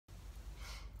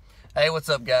Hey, what's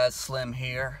up guys? Slim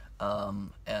here.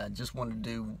 Just wanted to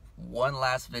do one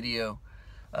last video.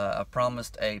 I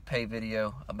promised a pay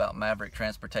video about Maverick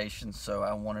transportation, so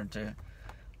I wanted to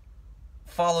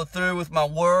follow through with my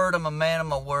word. I'm a man of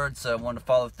my word, so I wanted to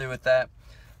follow through with that.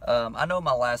 I know in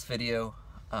my last video,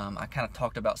 I kind of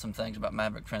talked about some things about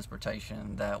Maverick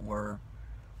transportation that were,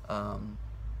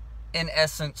 in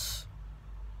essence,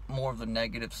 more of the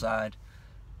negative side.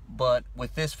 But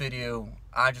with this video,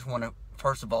 I just want to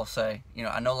first of all say,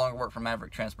 I no longer work for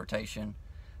Maverick Transportation.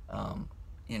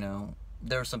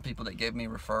 There are some people that gave me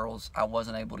referrals. I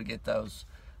wasn't able to get those.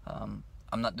 I'm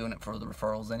not doing it for the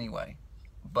referrals anyway.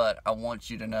 But I want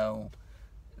you to know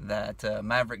that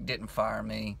Maverick didn't fire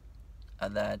me,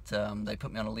 that they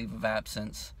put me on a leave of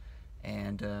absence,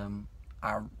 and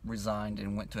I resigned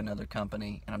and went to another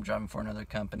company, and I'm driving for another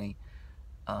company.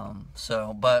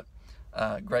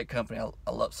 Great company.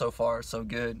 I love, so far so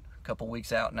good. A couple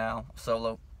weeks out now,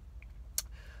 solo.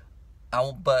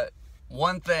 But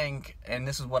one thing, and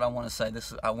this is what I want to say,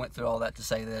 I went through all that to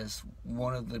say this,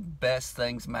 one of the best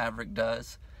things Maverick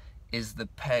does is the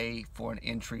pay for an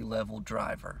entry-level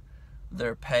driver.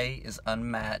 Their pay is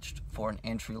unmatched for an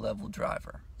entry-level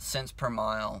driver. Cents per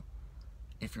mile.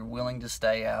 If you're willing to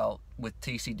stay out, with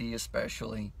TCD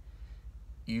especially,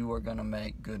 you are going to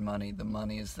make good money. The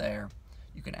money is there.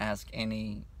 You can ask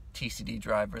any TCD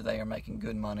driver. They are making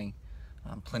good money.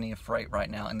 Plenty of freight right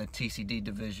now in the TCD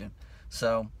division.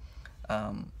 So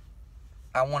I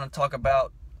want to talk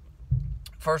about,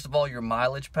 first of all, your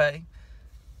mileage pay.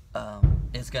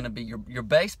 Is going to be your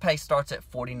base pay starts at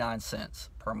 49 cents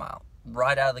per mile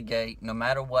right out of the gate. No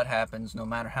matter what happens, no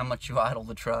matter how much you idle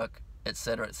the truck,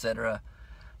 etc.,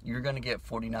 you're going to get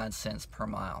 49 cents per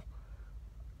mile.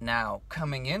 Now,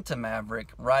 coming into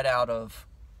Maverick, right out of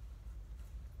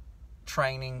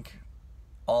training,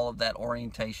 all of that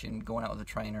orientation, going out with a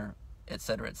trainer,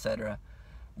 etc.,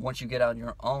 once you get out on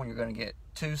your own, you're going to get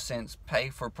 2 cents pay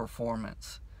for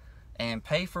performance. And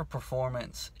pay for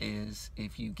performance is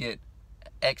if you get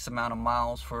X amount of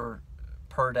miles per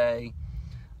day,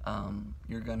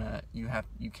 you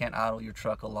can't idle your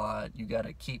truck a lot. You got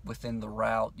to keep within the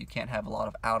route. You can't have a lot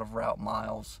of out of route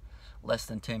miles, less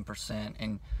than 10%,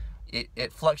 and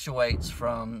it fluctuates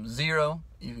from 0,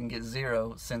 you can get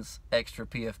 0 cents extra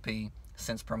PFP,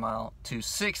 cents per mile, to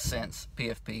 6 cents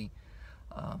PFP.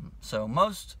 So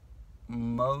most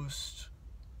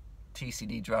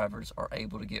TCD drivers are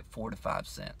able to get 4 to 5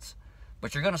 cents.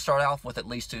 But you're going to start off with at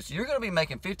least 2. So you're going to be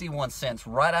making 51 cents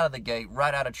right out of the gate,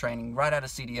 right out of training, right out of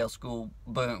CDL school,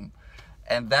 boom.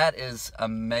 And that is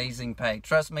amazing pay.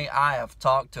 Trust me, I have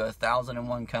talked to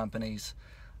 1,001 companies.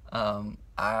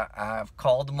 I've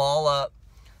called them all up,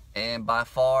 and by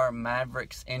far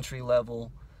Maverick's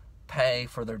entry-level pay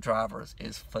for their drivers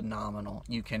is phenomenal.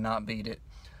 You cannot beat it.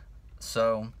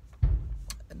 So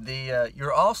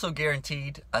you're also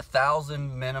guaranteed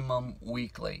 1,000 minimum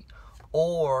weekly,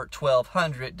 or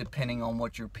 1,200 depending on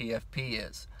what your PFP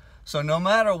is. So no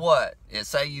matter what,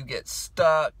 say you get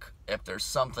stuck, if there's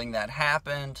something that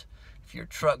happened, if your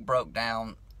truck broke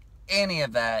down, any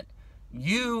of that,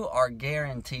 you are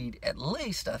guaranteed at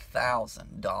least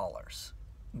 $1,000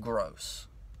 gross.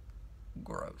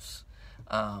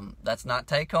 That's not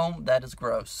take home, that is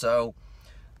gross. So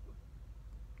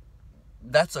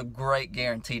that's a great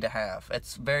guarantee to have.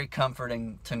 It's very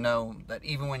comforting to know that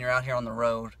even when you're out here on the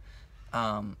road,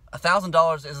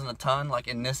 $1,000 isn't a ton, like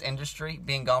in this industry,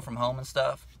 being gone from home and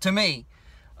stuff. To me,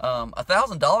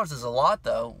 $1,000 is a lot,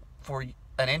 though, for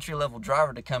an entry-level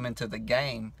driver to come into the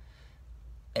game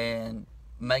and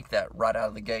make that right out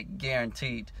of the gate,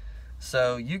 guaranteed.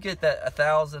 So you get that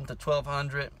 1,000 to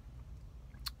 1,200.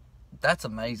 That's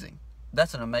amazing.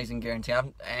 That's an amazing guarantee.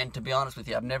 And to be honest with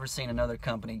you, I've never seen another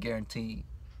company guarantee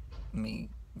me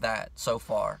that so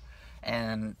far.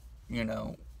 And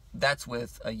that's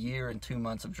with a year and 2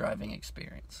 months of driving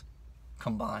experience,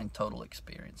 combined total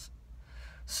experience.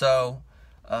 So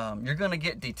you're going to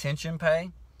get detention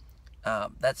pay.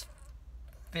 That's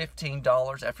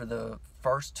 $15 after the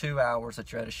first 2 hours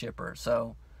that you're at a shipper.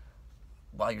 So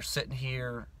while you're sitting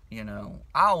here,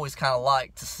 I always kind of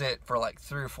like to sit for like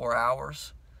 3 or 4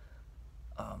 hours,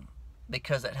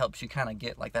 because that helps you kind of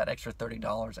get like that extra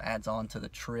 $30 adds on to the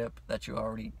trip that you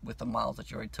already, with the miles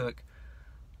that you already took.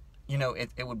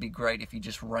 It would be great if you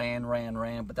just ran,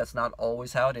 but that's not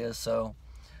always how it is. So,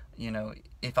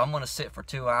 if I'm going to sit for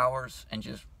 2 hours and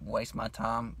just waste my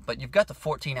time, but you've got the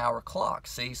 14-hour clock,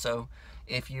 see? So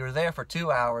if you're there for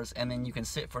 2 hours and then you can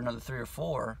sit for another 3 or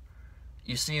 4,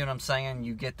 you see what I'm saying?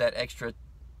 You get that extra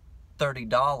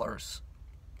 $30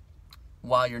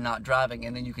 while you're not driving,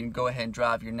 and then you can go ahead and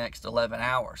drive your next 11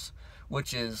 hours,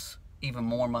 which is even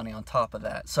more money on top of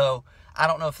that. So I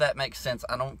don't know if that makes sense.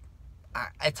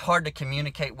 It's hard to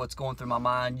communicate what's going through my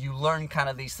mind. You learn kind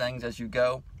of these things as you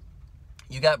go.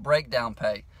 You got breakdown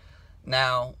pay.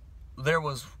 Now, there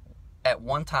was at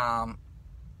one time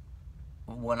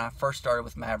when I first started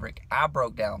with Maverick, I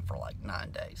broke down for like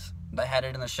 9 days. They had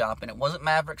it in the shop, and it wasn't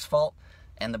Maverick's fault,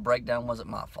 and the breakdown wasn't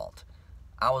my fault.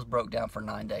 I was broke down for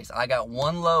 9 days. I got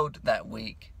one load that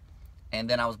week, and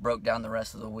then I was broke down the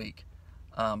rest of the week.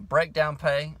 Breakdown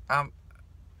pay,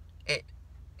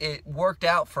 it worked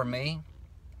out for me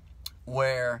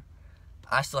where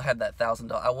I still had that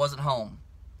 $1,000. I wasn't home.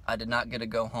 I did not get to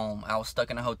go home. I was stuck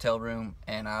in a hotel room,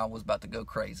 and I was about to go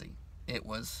crazy.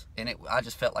 I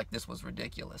just felt like this was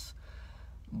ridiculous.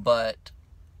 But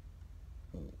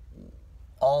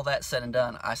all that said and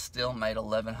done, I still made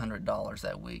 $1,100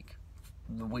 that week.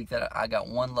 The week that I got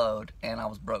one load and I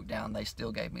was broke down, they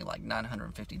still gave me like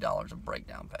 $950 of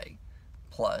breakdown pay,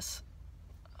 plus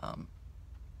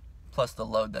the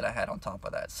load that I had on top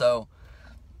of that. So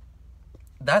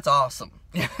that's awesome.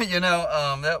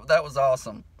 That was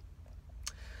awesome.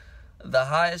 The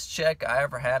highest check I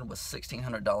ever had was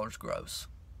 $1,600 gross,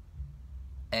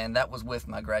 and that was with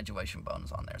my graduation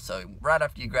bonus on there. So right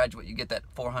after you graduate, you get that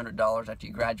 $400. After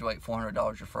you graduate,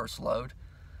 $400 your first load.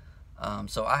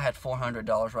 So I had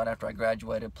 $400 right after I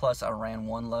graduated, plus I ran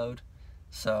one load.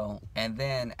 So, and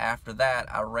then after that,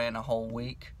 I ran a whole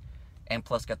week, and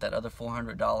plus got that other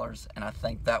 $400, and I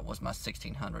think that was my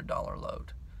 $1,600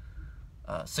 load,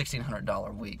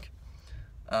 $1,600 week.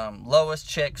 Lowest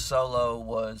check solo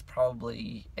was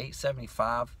probably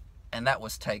 $875, and that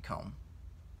was take home.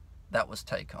 That was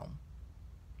take home.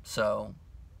 So,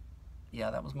 yeah,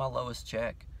 that was my lowest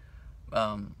check.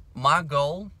 My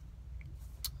goal,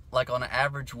 like on an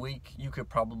average week, you could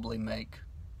probably make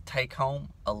take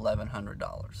home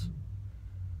 $1,100.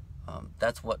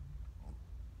 That's what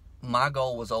my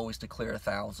goal was, always to clear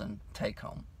 1,000 take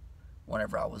home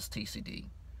whenever I was TCD.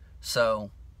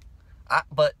 So,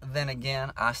 but then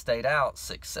again, I stayed out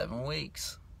 6-7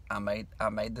 weeks. I made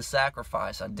the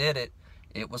sacrifice. I did it.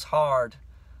 It was hard.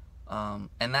 And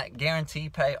that guarantee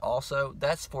pay also,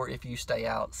 that's for if you stay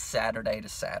out Saturday to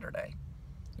Saturday.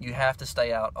 You have to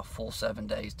stay out a full 7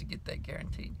 days to get that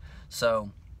guaranteed.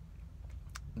 So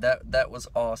that was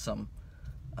awesome.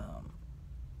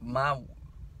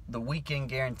 The weekend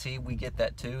guarantee, we get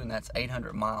that too, and that's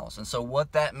 800 miles. And so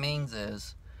what that means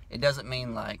is, it doesn't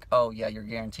mean like, oh yeah, you're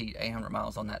guaranteed 800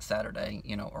 miles on that Saturday,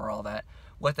 or all that.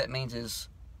 What that means is,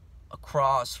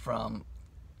 across from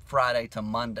Friday to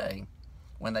Monday,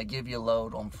 when they give you a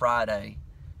load on Friday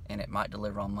and it might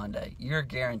deliver on Monday, you're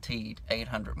guaranteed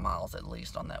 800 miles at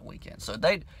least on that weekend. So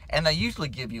they usually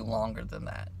give you longer than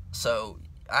that. So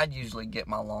I'd usually get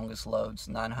my longest loads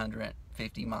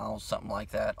 950 miles, something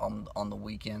like that, on the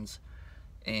weekends.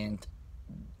 And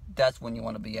that's when you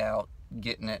want to be out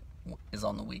getting it, is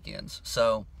on the weekends.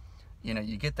 So,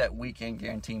 you get that weekend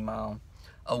guarantee mile.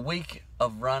 A week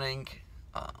of running,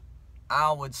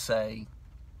 I would say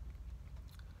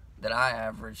that I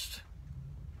averaged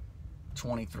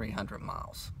 2,300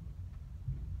 miles,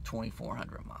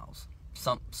 2,400 miles,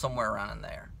 somewhere around in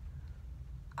there.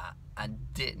 I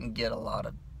didn't get a lot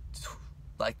of,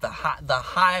 like the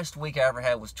highest week I ever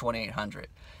had was 2,800.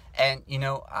 And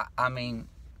I mean,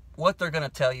 what they're going to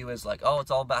tell you is like, oh, it's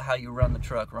all about how you run the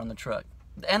truck.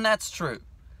 And that's true.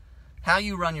 How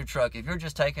you run your truck, if you're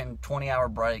just taking 20-hour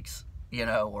breaks,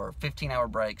 or 15-hour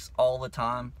breaks all the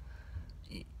time,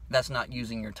 that's not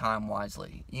using your time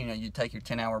wisely. You take your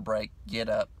 10-hour break, get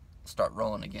up, start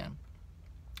rolling again.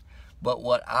 But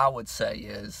what I would say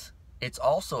is, it's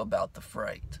also about the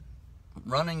freight.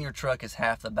 Running your truck is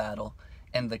half the battle,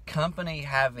 and the company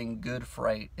having good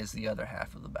freight is the other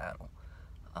half of the battle.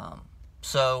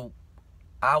 So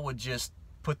I would just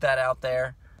put that out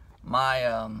there.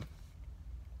 My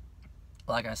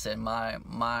like I said, my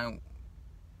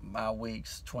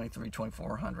weeks,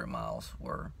 2,400 miles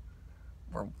were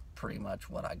pretty much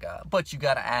what I got. But you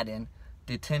got to add in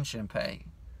detention pay,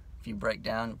 if you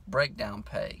breakdown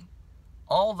pay.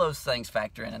 All those things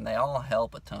factor in, and they all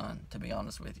help a ton, to be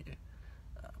honest with you.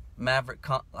 Maverick,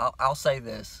 I'll say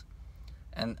this,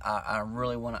 and I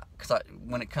really want to, because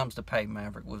when it comes to pay,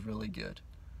 Maverick was really good.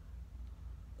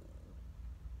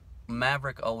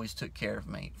 Maverick always took care of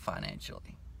me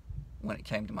financially when it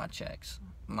came to my checks.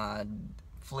 My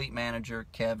fleet manager,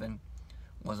 Kevin,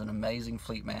 was an amazing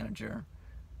fleet manager,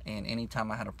 and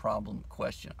anytime I had a problem,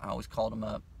 question, I always called him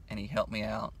up, and he helped me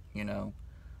out.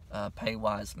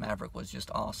 Pay-wise, Maverick was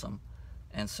just awesome.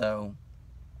 And so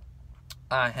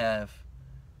I have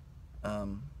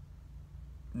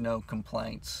no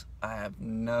complaints. I have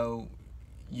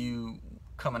you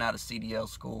coming out of CDL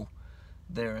school,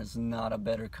 there is not a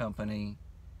better company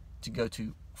to go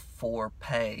to for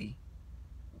pay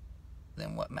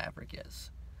than what Maverick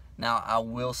is. Now, I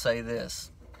will say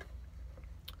this.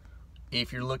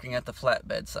 If you're looking at the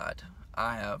flatbed side,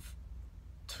 I have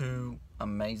two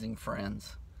amazing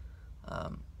friends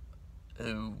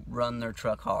who run their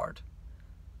truck hard.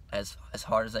 As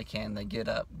hard as they can. They get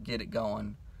up, get it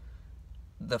going.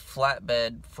 The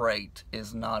flatbed freight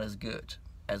is not as good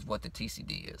as what the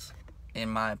TCD is, in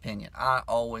my opinion. I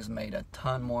always made a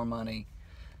ton more money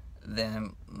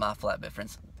than my flatbed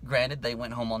friends. Granted, they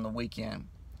went home on the weekend,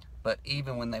 but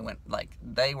even when they went, like,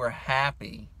 they were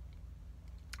happy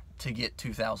to get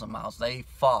 2,000 miles. They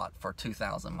fought for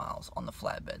 2,000 miles on the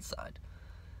flatbed side.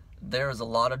 There's a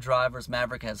lot of drivers.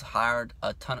 Maverick has hired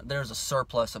a ton. There's a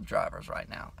surplus of drivers right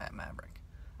now at Maverick.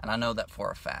 And I know that for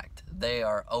a fact. They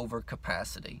are over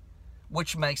capacity,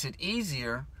 which makes it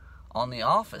easier on the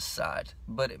office side,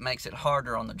 but it makes it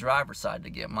harder on the driver side to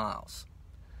get miles.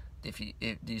 Do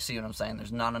you see what I'm saying?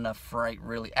 There's not enough freight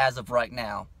really, as of right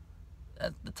now,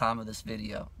 at the time of this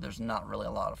video, there's not really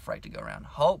a lot of freight to go around.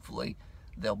 Hopefully,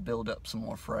 they'll build up some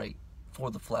more freight for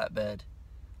the flatbed.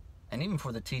 And even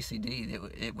for the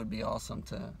TCD, it would be awesome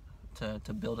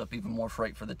to build up even more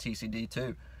freight for the TCD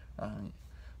too.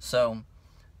 So,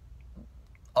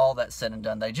 all that said and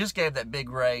done, they just gave that big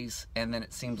raise, and then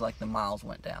it seems like the miles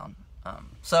went down.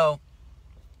 So,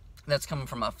 that's coming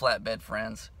from my flatbed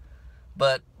friends.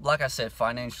 But, like I said,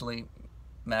 financially,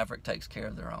 Maverick takes care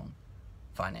of their own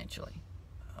financially,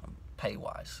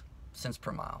 pay-wise, cents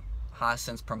per mile. High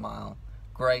cents per mile.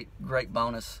 Great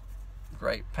bonus.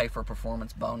 Great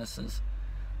pay-for-performance bonuses.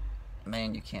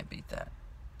 Man, you can't beat that.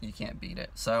 You can't beat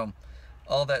it. So,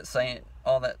 all that said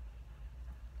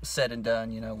and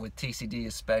done, you know, with TCD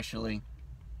especially,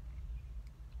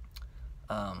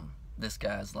 this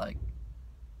guy's like,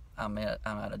 I'm at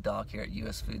a dock here at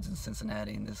US Foods in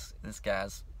Cincinnati, and this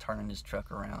guy's turning his truck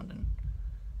around, and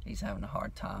he's having a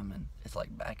hard time, and it's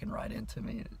like backing right into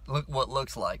me. Look what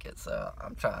looks like it. So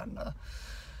I'm trying to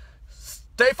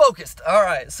stay focused. All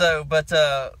right. So, but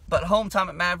home time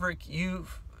at Maverick,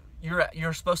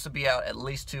 you're supposed to be out at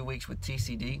least 2 weeks with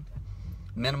TCD,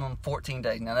 minimum 14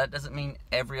 days. Now that doesn't mean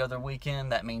every other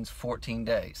weekend. That means 14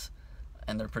 days,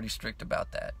 and they're pretty strict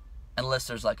about that, unless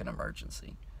there's like an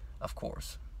emergency, of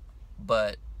course.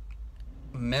 But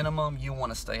minimum, you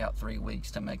want to stay out 3 weeks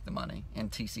to make the money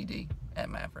in TCD at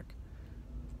Maverick.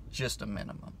 Just a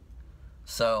minimum.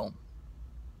 So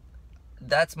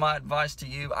that's my advice to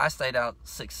you. I stayed out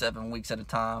 6-7 weeks at a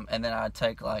time, and then I'd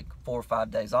take like 4 or 5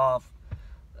 days off,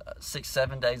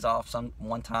 6-7 days off.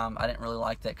 One time I didn't really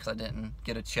like that because I didn't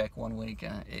get a check 1 week,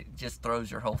 and it just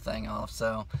throws your whole thing off.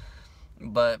 So,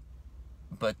 but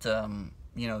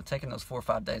you know, taking those 4 or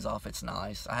 5 days off, it's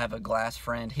nice. I have a glass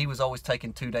friend. He was always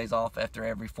taking 2 days off after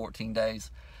every 14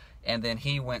 days. And then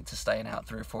he went to staying out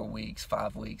 3 or 4 weeks,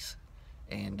 5 weeks.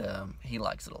 And he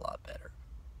likes it a lot better.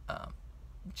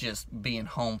 Just being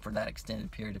home for that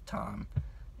extended period of time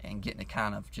and getting to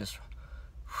kind of just,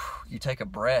 you take a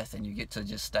breath and you get to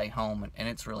just stay home. And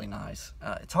it's really nice.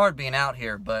 It's hard being out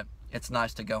here, but it's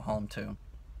nice to go home too.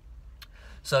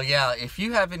 So yeah, if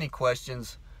you have any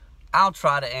questions, I'll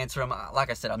try to answer them. Like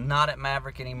I said, I'm not at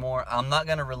Maverick anymore. I'm not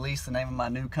going to release the name of my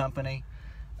new company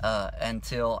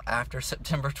until after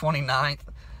September 29th.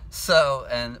 So,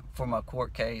 and for my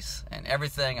court case and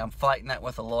everything, I'm fighting that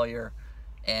with a lawyer.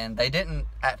 And they didn't,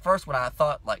 at first when I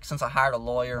thought, like, since I hired a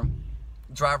lawyer,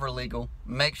 driver legal,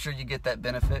 make sure you get that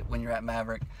benefit when you're at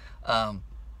Maverick.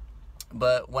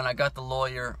 But when I got the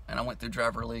lawyer and I went through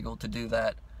driver legal to do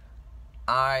that,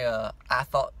 I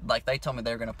thought, like, they told me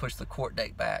they were going to push the court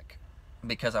date back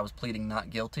because I was pleading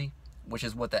not guilty, which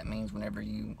is what that means whenever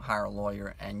you hire a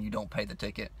lawyer and you don't pay the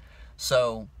ticket.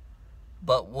 So,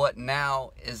 but what now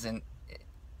is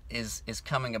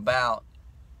coming about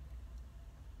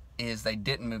is they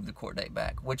didn't move the court date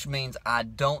back, which means I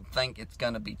don't think it's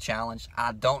going to be challenged.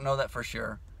 I don't know that for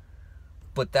sure,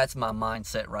 but that's my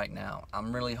mindset right now.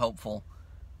 I'm really hopeful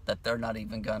that they're not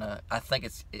even going to, I think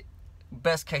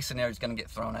best case scenario is going to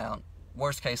get thrown out.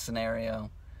 Worst case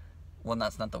scenario, well,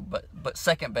 that's not the, but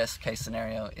second best case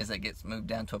scenario is it gets moved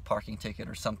down to a parking ticket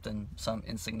or something, some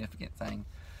insignificant thing.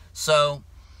 So,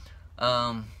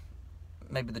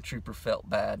 maybe the trooper felt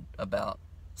bad about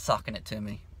socking it to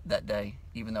me that day,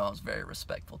 even though I was very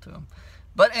respectful to him.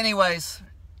 But anyways,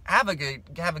 have a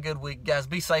good week, guys.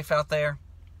 Be safe out there.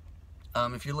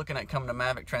 If you're looking at coming to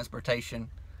Maverick Transportation,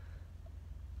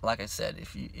 like I said,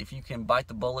 if you can bite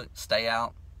the bullet, stay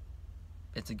out.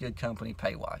 It's a good company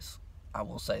pay-wise. I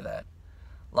will say that.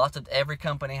 Every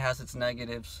company has its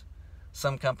negatives.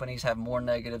 Some companies have more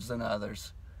negatives than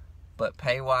others. But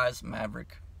pay-wise,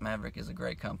 Maverick Maverick is a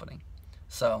great company.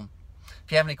 So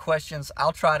if you have any questions,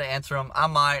 I'll try to answer them. I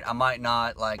might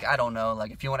not. Like, I don't know.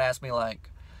 Like, if you want to ask me, like,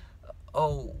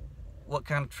 oh, what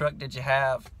kind of truck did you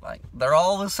have? Like, they're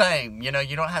all the same. You know,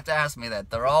 you don't have to ask me that.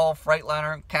 They're all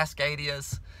Freightliner,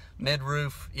 Cascadias,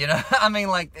 mid-roof. You know, I mean,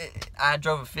 like, I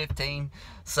drove a 15.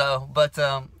 So, but,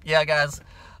 yeah, guys,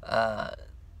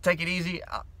 take it easy.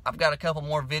 I've got a couple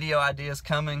more video ideas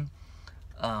coming.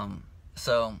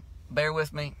 So bear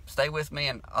with me, stay with me,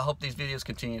 and I hope these videos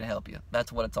continue to help you. That's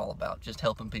what it's all about, just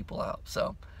helping people out.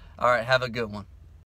 So, all right, have a good one.